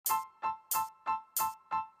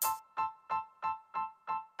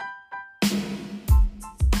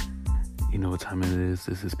know what time it is.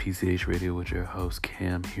 This is PCH Radio with your host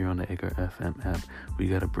Cam here on the Anchor FM app. We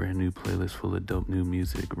got a brand new playlist full of dope new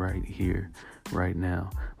music right here, right now.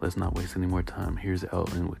 Let's not waste any more time. Here's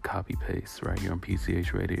Elton with Copy Paste right here on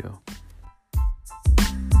PCH Radio.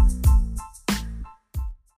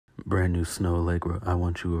 Brand new Snow Allegra, I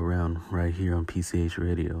Want You Around right here on PCH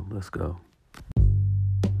Radio. Let's go.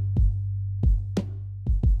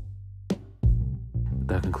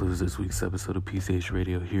 That concludes this week's episode of PCH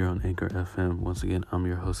Radio here on Anchor FM. Once again, I'm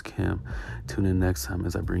your host, Cam. Tune in next time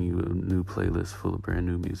as I bring you a new playlist full of brand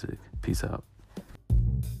new music. Peace out.